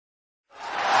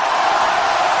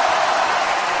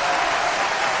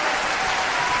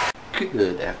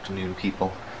Good afternoon,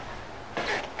 people.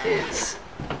 It's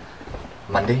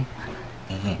Monday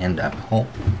and I'm home.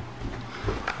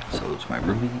 So it's my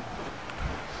roommate.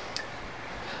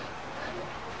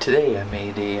 Today I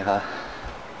made a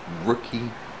rookie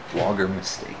vlogger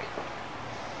mistake.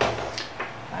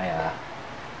 I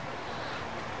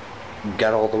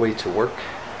got all the way to work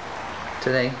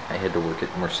today. I had to work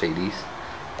at Mercedes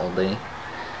all day,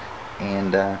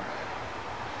 and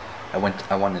I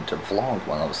wanted to vlog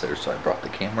while I was there, so I brought the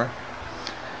camera,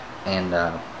 and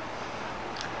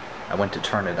I went to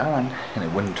turn it on and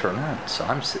it wouldn't turn on. So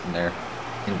I'm sitting there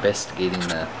investigating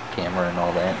the camera and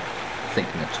all that,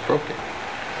 thinking it's broken,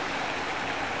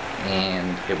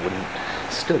 and it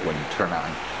still wouldn't turn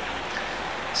on.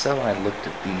 So I looked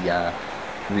at the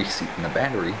receipt and the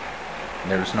battery,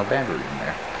 and there was no battery in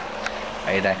there.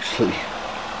 I had actually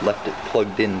left it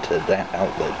plugged into that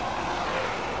outlet,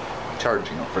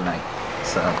 charging overnight.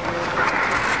 So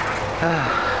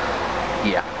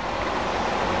yeah,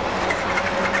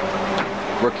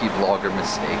 rookie vlogger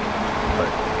mistake, but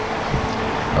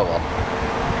oh well.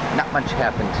 Not much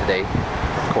happened today.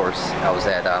 Of course, I was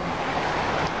at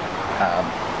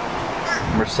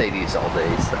Mercedes all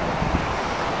day, so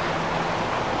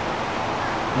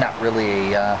not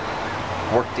really a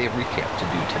workday recap to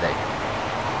do today.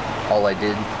 All I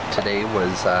did today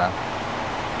was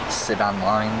sit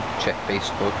online, check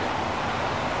Facebook,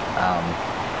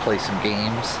 play some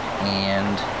games,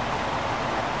 and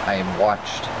I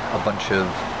watched a bunch of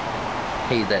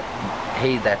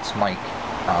Hey That's Mike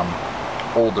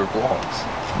older vlogs,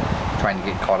 trying to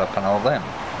get caught up on all of them.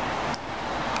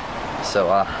 So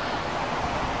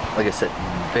like I said,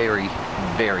 very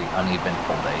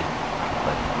uneventful day.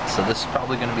 But, so this is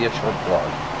probably going to be a short vlog.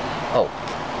 Oh,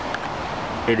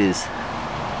 it is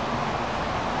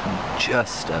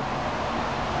just a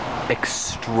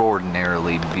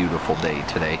extraordinarily beautiful day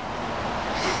today.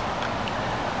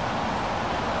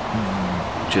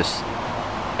 Just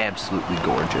absolutely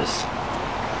gorgeous.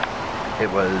 It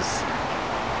was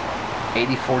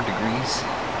 84 degrees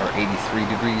or 83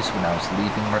 degrees when I was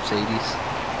leaving Mercedes.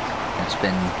 It's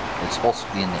supposed to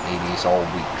be in the 80s all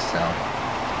week, so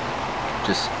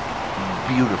just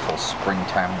beautiful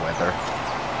springtime weather.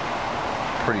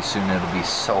 Pretty soon it'll be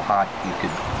so hot you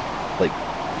could like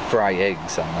fry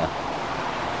eggs on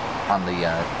the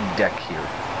deck here.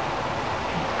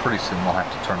 Pretty soon we'll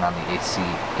have to turn on the AC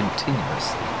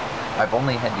continuously. I've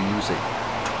only had to use it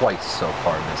twice so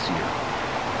far this year,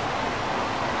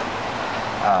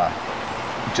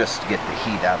 just to get the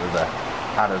heat out of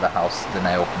the house. Then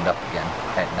I opened up again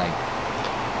at night.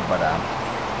 But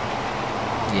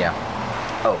yeah.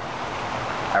 Oh,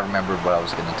 I remembered what I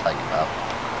was going to tell you about.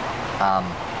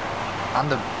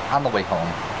 On the way home,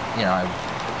 you know, I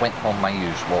went home my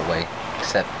usual way,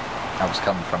 except I was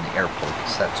coming from the airport,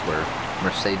 because that's where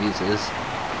Mercedes is,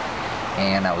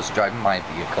 and I was driving my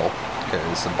vehicle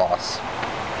because the boss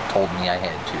told me I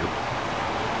had to,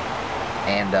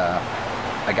 and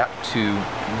I got to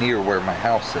near where my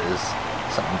house is,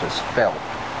 something just fell.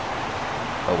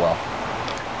 Oh well.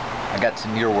 I got to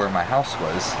near where my house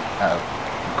was,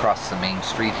 across the main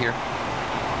street here,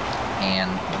 and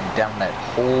down that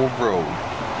whole road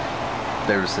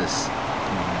there's this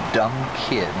dumb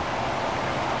kid,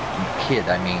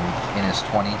 I mean in his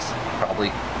 20s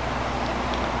probably,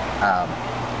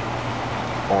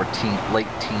 or late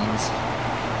teens,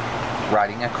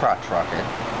 riding a crotch rocket,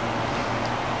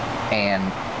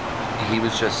 and he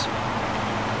was just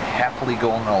happily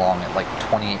going along at like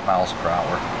 28 miles per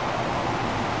hour,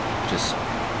 just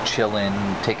chilling,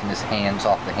 taking his hands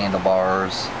off the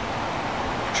handlebars,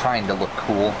 trying to look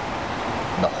cool.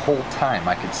 And the whole time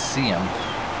I could see him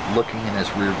looking in his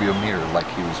rearview mirror like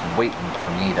he was waiting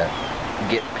for me to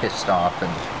get pissed off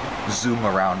and zoom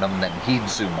around him, then he'd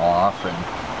zoom off, and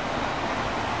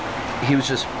he was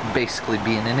just basically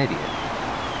being an idiot.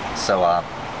 So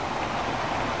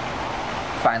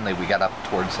finally we got up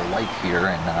towards the light here,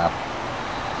 and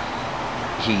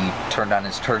he turned on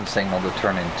his turn signal to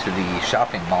turn into the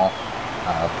shopping mall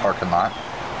parking lot,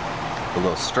 the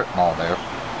little strip mall there,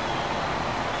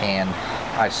 and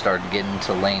I started getting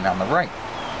into lane on the right.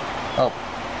 Well,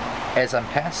 as I'm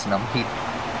passing him, he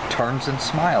turns and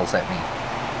smiles at me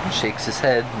and shakes his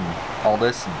head and all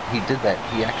this, and he did that.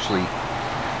 He actually,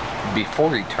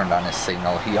 before he turned on his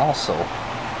signal, he also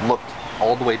looked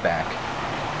all the way back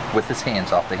with his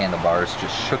hands off the handlebars,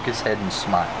 just shook his head and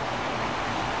smiled.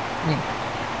 I mean,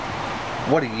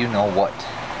 what do you know what?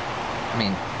 I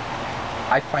mean,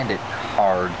 I find it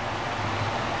hard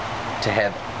to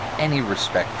have any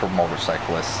respect for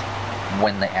motorcyclists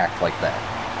when they act like that,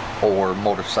 or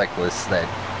motorcyclists that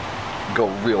go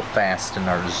real fast and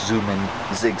are zooming,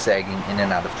 zigzagging in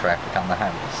and out of traffic on the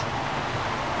highways.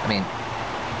 I mean,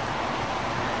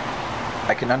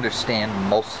 I can understand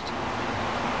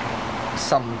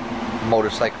some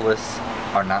motorcyclists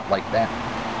are not like that,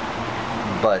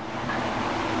 but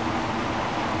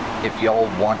if y'all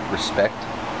want respect,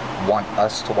 want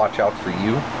us to watch out for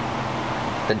you,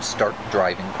 then start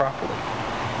driving properly.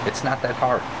 It's not that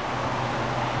hard.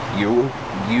 You,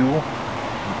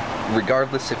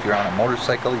 regardless if you're on a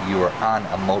motorcycle, you are on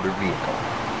a motor vehicle.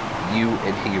 You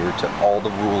adhere to all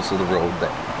the rules of the road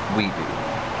that we do.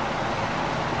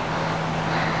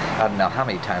 I don't know how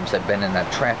many times I've been in a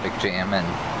traffic jam and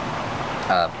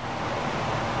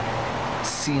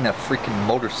seen a freaking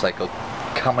motorcycle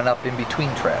coming up in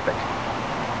between traffic.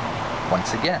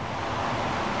 Once again,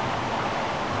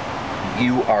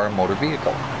 you are a motor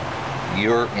vehicle.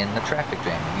 You're in the traffic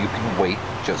jam. You can wait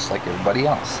just like everybody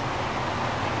else.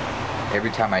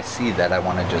 Every time I see that, I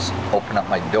want to just open up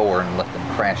my door and let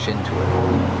them crash into it.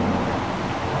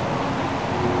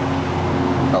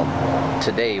 Well,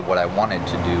 today what I wanted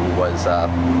to do was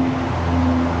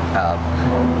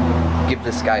give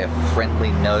this guy a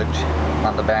friendly nudge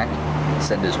on the back,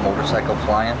 send his motorcycle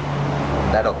flying.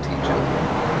 That'll teach him.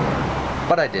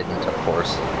 But I didn't, of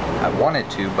course. I wanted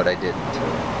to, but I didn't.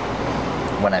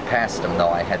 When I passed him, though,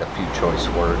 I had a few choice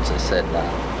words. I said,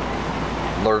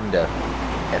 learn to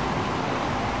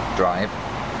drive.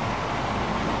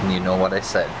 And you know what I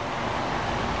said.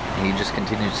 And he just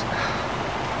continues.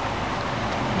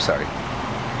 I'm sorry.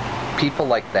 People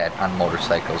like that on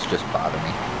motorcycles just bother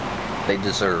me. They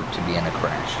deserve to be in a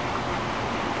crash.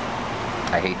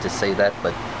 I hate to say that,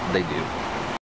 but they do.